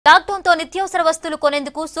Lockdown తో నిత్యావసర వస్తువులు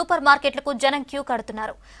కొనేందుకు సూపర్ మార్కెట్లకు జనం క్యూ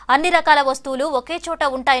కడుతున్నారు. అన్ని రకాల వస్తువులు ఒకే చోట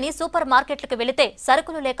ఉంటాయని సూపర్ మార్కెట్లకు వెళితే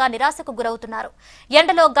సరుకులు లేక నిరాశకు గురవుతున్నారు.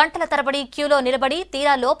 ఎండలో గంటల తరబడి క్యూలో నిలబడి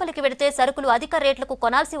తీరా లోపలికి వెళితే సరుకులు అధిక రేట్లకు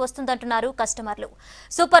కొనాల్సి వస్తుందంటున్నారు కస్టమర్లు.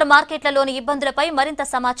 సూపర్ మార్కెట్లలోని ఇబ్బందులపై మరింత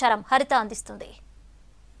సమాచారం హరిత అందిస్తుంది.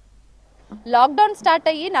 లాక్డౌన్ స్టార్ట్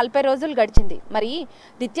అయ్యి 40 రోజులు గడిచింది. మరి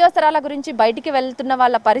నిత్యావసరాల గురించి బయటికి వెళ్తున్న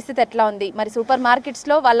వాళ్ళ పరిస్థితి ఎట్లా ఉంది? మరి సూపర్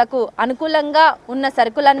మార్కెట్స్లో వాళ్ళకు అనుకూలంగా ఉన్న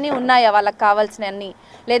సరుకులన్నీ ఉన్నాయా వాళ్ళకి కావాల్సినవన్నీ?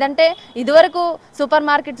 లేదంటే ఇదివరకు సూపర్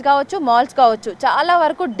మార్కెట్స్ కావచ్చు, మాల్స్ కావచ్చు, చాలా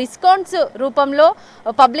వరకు డిస్కౌంట్స్ రూపంలో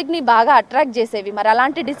పబ్లిక్ని బాగా అట్రాక్ట్ చేసేవి. మరి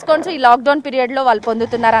అలాంటి డిస్కౌంట్స్ ఈ లాక్డౌన్ పీరియడ్లో వాళ్ళు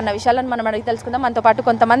పొందుతున్నారన్న విషయాలను మనం అడిగి తెలుసుకుందాం. మనతో పాటు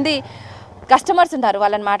కొంతమంది కస్టమర్స్ ఉన్నారు,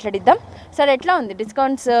 వాళ్ళని మాట్లాడిద్దాం. సార్, ఎట్లా ఉంది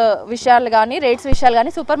డిస్కౌంట్స్ విషయాలు కానీ, రేట్స్ విషయాలు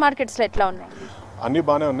కానీ సూపర్ మార్కెట్స్లో ఎట్లా ఉన్నాయి? అన్నీ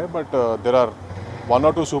బాగానే ఉన్నాయి, but there are 1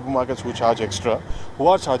 or 2 super markets who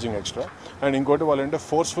are charging extra. And ఇంకోటి వాళ్ళు అంటే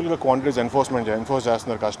ఫోర్స్ఫుల్గా క్వాంటిటీస్ ఎన్ఫోర్స్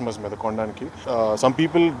చేస్తున్నారు కస్టమర్స్ మీద కొనడానికి. సమ్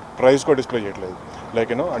పీపుల్ ప్రైస్ కూడా డిస్ప్లే చేయట్లేదు,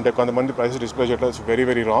 లైక్ అంటే కొంతమంది ప్రైస్ డిస్ప్లే చేయట్లేదు. It's very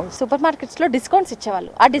very wrong. Super మార్కెట్స్లో డిస్కౌంట్స్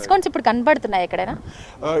ఇచ్చేవాళ్ళు, ఆ డిస్కౌంట్స్ ఇప్పుడు కనబడుతున్నాయి ఎక్కడైనా?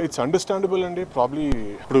 ఇట్స్ అండర్స్టాండబుల్ అండి. ప్రాబ్లీ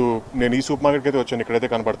ఇప్పుడు నేను ఈ సూపర్ మార్కెట్కి అయితే వచ్చాను, ఇక్కడైతే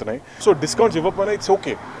కనబడుతున్నాయి. సో డిస్కౌంట్స్ ఇవ్వకపోయినా it's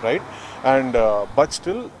okay, right? And but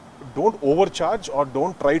still don't overcharge or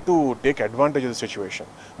don't try to take advantage of the situation,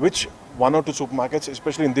 which 1 or 2 supermarkets,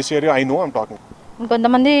 especially in this area, I know I'm talking.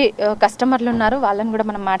 కొంతమంది కస్టమర్లు ఉన్నారు, వాళ్ళని కూడా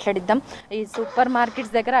మనం మాట్లాడిద్దాం. ఈ సూపర్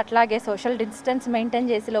మార్కెట్స్ దగ్గర అట్లాగే సోషల్ డిస్టెన్స్ మెయింటైన్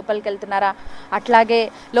చేసి లోపలికి వెళ్తున్నారా? అట్లాగే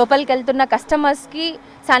లోపలికి వెళ్తున్న కస్టమర్స్కి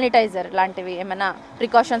శానిటైజర్ లాంటివి ఏమైనా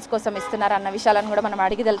ప్రికాషన్స్ కోసం ఇస్తున్నారా అన్న విషయాలను కూడా మనం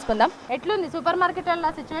అడిగి తెలుసుకుందాం. ఎట్లుంది సూపర్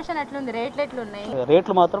మార్కెట్ల సిచ్యువేషన్? ఎట్లుంది? రేట్లు ఎట్లున్నాయి?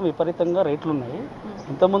 రేట్లు మాత్రం విపరీతంగా రేట్లు ఉన్నాయి.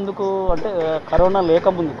 ఇంత ముందుకు అంటే కరోనా లేక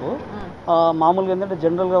ముందుకు మామూలుగా ఏంటంటే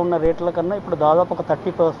జనరల్గా ఉన్న రేట్ల కన్నా ఇప్పుడు దాదాపు ఒక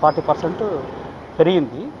 30-40%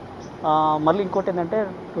 పెరిగింది. మళ్ళీ ఇంకోటి ఏంటంటే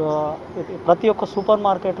ప్రతి ఒక్క సూపర్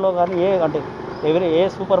మార్కెట్లో కానీ ఏ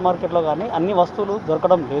సూపర్ మార్కెట్లో కానీ అన్ని వస్తువులు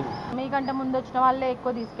దొరకడం లేదు. మీకంటే ముందు వచ్చిన వాళ్ళే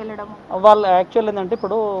ఎక్కువ తీసుకెళ్ళడం. వాళ్ళు యాక్చువల్ ఏంటంటే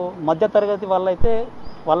ఇప్పుడు మధ్యతరగతి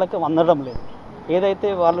వాళ్ళకి అందడం లేదు. ఏదైతే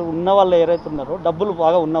వాళ్ళు ఉన్న వాళ్ళు ఎవరైతే ఉన్నారో డబ్బులు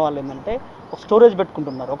బాగా ఉన్న వాళ్ళు ఏంటంటే ఒక స్టోరేజ్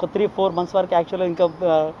పెట్టుకుంటున్నారు. ఒక 3-4 months వరకు యాక్చువల్గా ఇంకా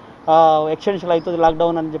ఎక్స్టెన్షన్ అవుతుంది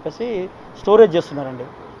లాక్డౌన్ అని చెప్పేసి స్టోరేజ్ చేస్తున్నారండి.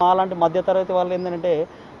 అలాంటి మధ్యతరగతి వాళ్ళు ఏంటంటే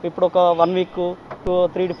ఇప్పుడు ఒక 1 week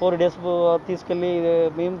 3-4 days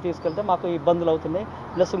మేము తీసుకెళ్తే మాకు ఇబ్బందులు అవుతున్నాయి.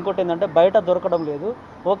 ప్లస్ ఇంకోటి ఏంటంటే బయట దొరకడం లేదు.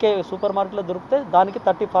 ఓకే, సూపర్ మార్కెట్లో దొరికితే దానికి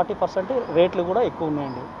 30-40% రేట్లు కూడా ఎక్కువ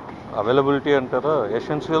ఉన్నాయండి. అవైలబిలిటీ అంటారా?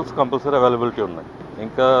 ఎసెన్షియల్స్ కంపల్సరీ అవైలబిలిటీ ఉన్నాయి.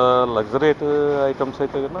 ఇంకా లగ్జరీ ఐటమ్స్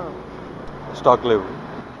అయితే కన్నా స్టాక్ లేవు.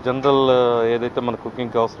 జనరల్ ఏదైతే మన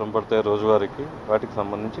కుకింగ్కి అవసరం పడతాయో రోజువారీకి వాటికి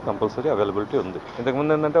సంబంధించి కంపల్సరీ అవైలబిలిటీ ఉంది.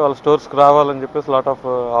 ఇంతకుముందు ఏంటంటే వాళ్ళ స్టోర్స్కి రావాలని చెప్పేసి లాట్ ఆఫ్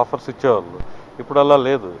ఆఫర్స్ ఇచ్చేవాళ్ళు. ఇప్పుడు అలా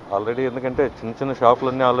లేదు ఆల్రెడీ. ఎందుకంటే చిన్న చిన్న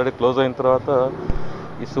షాపులన్నీ ఆల్రెడీ క్లోజ్ అయిన తర్వాత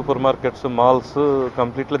ఈ super markets, malls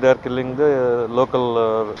completely they are killing the local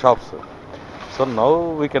shops. So now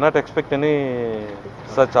we cannot expect any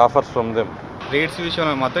such offers from them. Rates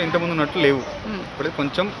విషయంలో మాత్రం ఇంతకుముందు ఉన్నట్టు లేవు. ఇప్పుడు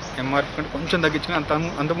కొంచెం ఎంఆర్పీ కంటే కొంచెం తగ్గించిన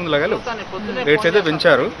అంతకుముందు లాగా రేట్స్ అయితే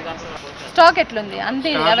పెంచారు. స్టాక్ ఎట్లుంది?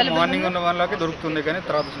 మార్నింగ్ ఉన్న వాళ్ళకి దొరుకుతుంది, కానీ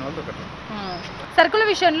తర్వాత వచ్చిన వాళ్ళు దొరకట్లేదు. సరుకుల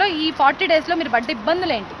విషయంలో ఈ 40 daysలో మీరు పడ్డ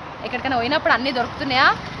ఇబ్బందులు ఏంటి? ఎక్కడికైనా పోయినప్పుడు అన్నీ దొరుకుతున్నాయా?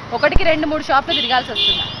 1-2-3 షాపులు తిరగాల్సి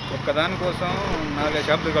వస్తుందా? ఒక్కదానికోసం 4-5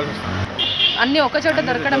 షాపులు తిరగాల్సి వస్తుంది. అన్నీ ఒక చోట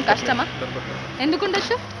దొరకడం కష్టమా?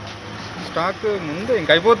 ఎందుకుండొచ్చు? స్టాక్ ముందే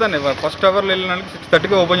ఇంకా అయిపోతాను. ఫస్ట్ అవర్లో వెళ్ళిన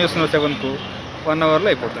 6:30కి ఓపెన్ చేస్తున్నారు, 7కు 1 hourలో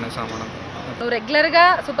అయిపోతున్నాయి సామాను. నువ్వు రెగ్యులర్గా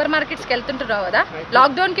సూపర్ మార్కెట్స్కి వెళ్తుంటున్నావు కదా,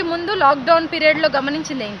 లాక్డౌన్కి ముందు లాక్డౌన్ పీరియడ్లో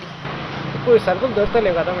గమనించింది ఏంటి? ఇప్పుడు సరుకులు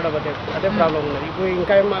దొరకలేవు కదా మేడం, అదే ప్రాబ్లం ఉన్నది. ఇప్పుడు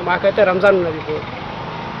ఇంకా మాకైతే రంజాన్ ఉన్నది, ఇప్పుడు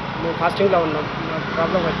మేము ఫాస్టింగ్లో ఉన్నాం,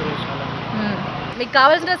 ప్రాబ్లం అవుతుంది చాలా. మీకు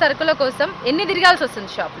కావాల్సిన సరుకుల కోసం ఎన్ని తిరగాల్సి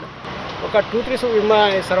వస్తుంది షాపులు? ఒక 2-3 మా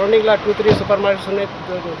సరౌండింగ్లో 2-3 సూపర్ మార్కెట్స్ ఉన్నాయి,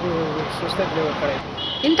 చూస్తే అక్కడ.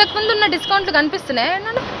 ఇంతకుముందు ఉన్న డిస్కౌంట్లు కనిపిస్తున్నాయి?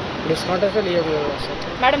 డిస్కౌంట్ అసలు లేదు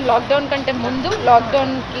మేడం. లాక్డౌన్ కంటే ముందు,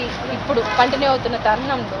 లాక్డౌన్కి ఇప్పుడు కంటిన్యూ అవుతున్న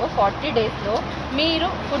తరుణంలో 40 daysలో మీరు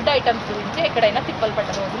ఫుడ్ ఐటమ్స్ గురించి ఎక్కడైనా తిప్పలు పడ్డ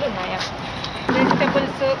రోజులు ఉన్నాయా?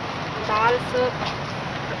 వెజిటబుల్స్, దాల్స్,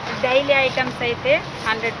 డైలీ ఐటమ్స్ అయితే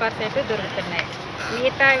 100% దొరుకుతున్నాయి.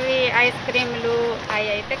 మిగతావి ఐస్ క్రీములు అవి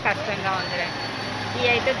అయితే కష్టంగా ఉంది. ఇవి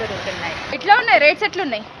అయితే దొరుకుతున్నాయి. ఎట్లా ఉన్నాయి రేట్స్?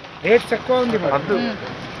 ఎట్లున్నాయి? రేట్స్ ఎక్కువ ఉంది మేడం.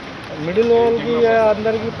 మిడిల్ వాళ్ళకి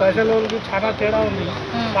అందరికి పైసల వాళ్ళకి చాలా తేడా ఉంది,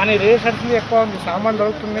 కానీ రేట్స్ అనేది ఎక్కువ ఉంది. సామాన్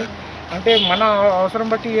దొరుకుతుంది అంటే మన అవసరం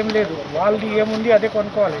బట్టి ఏం లేదు, వాళ్ళది ఏముంది అదే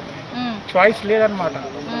కొనుక్కోవాలి, చాయిస్ లేదనమాట.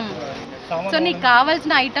 సో నీకు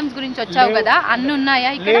కావాల్సిన ఐటమ్స్ గురించి వచ్చావు కదా, అన్ని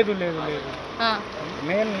ఉన్నాయా? లేదు లేదు లేదు,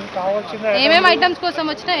 నేను కావాల్సిన ఏమేమి ఐటమ్స్ కోసం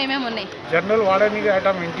వచ్చినా ఏమేమి ఉన్నాయి? జనరల్ వాడడానికి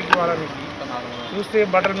ఐటమ్, ఇంటికి వాడడానికి చూస్తే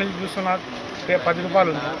బటర్ మిల్క్ చూస్తున్నా 10 రూపాయలు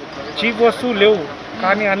ఉంది. చీప్ వస్తువు లేవు,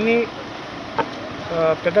 కానీ అన్నీ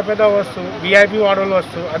పెద్ద పెద్ద వస్తువు విఐపి మోడల్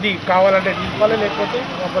వస్తువు అది కావాలంటే తీసుకోవాలి, లేకపోతే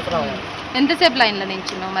వాపస్ రావాలి. ఎంతసేపు లైన్లో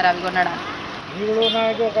నుంచి మరి అవి కొనడానికి? ఇప్పుడు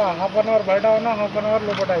నాకు ఒక హాఫ్ అన్ అవర్ బయట ఉన్నా, హాఫ్ అన్ అవర్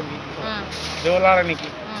లోపల అయింది జోలాడానికి.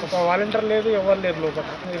 ఒక వాలంటీర్ లేదు, ఎవరు లేరు లోపల.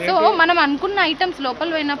 సో మనం అనుకున్న ఐటమ్స్ లోపల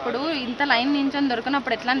పోయినప్పుడు ఇంత లైన్ నించొని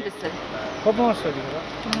దొరకనప్పుడు ఎట్లా అనిపిస్తుంది? కోపం వస్తుంది కదా,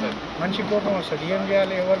 మంచి కోపం వస్తుంది. ఏం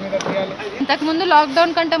చేయాలి, ఎవరి మీద చేయాలి? ఇంతకు ముందు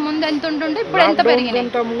లాక్డౌన్ కంటే ముందు ఎంత ఉంటుండే, ఇప్పుడు ఎంత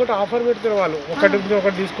పెరిగింది? ముందు ఆఫర్ పెడతారు వాళ్ళు,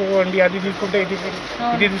 ఒకటి తీసుకోండి, అది తీసుకుంటే ఇది ఫ్రీ,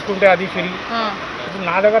 ఇది తీసుకుంటే అది ఫ్రీ. ఇప్పుడు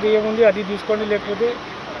నా దగ్గర ఏముంది అది తీసుకోండి, లేకపోతే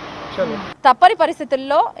తప్పని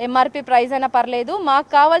పరిస్థితుల్లో ఎంఆర్పి ప్రైస్ అయినా పర్లేదు, మాకు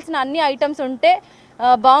కావాల్సిన అన్ని ఐటమ్స్ ఉంటే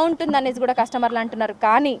బాగుంటుంది అనేసి కూడా కస్టమర్లు అంటున్నారు.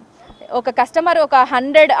 కానీ ఒక కస్టమర్ ఒక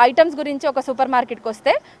 100 ఐటమ్స్ గురించి ఒక సూపర్ మార్కెట్కి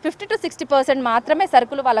వస్తే 50 to 60% మాత్రమే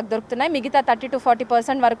సరుకులు వాళ్ళకి దొరుకుతున్నాయి. మిగతా 30 to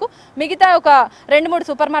 40% వరకు మిగతా ఒక 2-3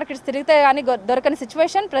 సూపర్ మార్కెట్స్ తిరిగితే కానీ దొరకని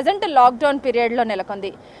సిచ్యువేషన్ ప్రజెంట్ లాక్డౌన్ పీరియడ్లో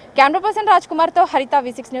నెలకొంది. కెమెరా పర్సన్ రాజ్ కుమార్తో హరిత,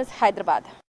 V6 న్యూస్, హైదరాబాద్.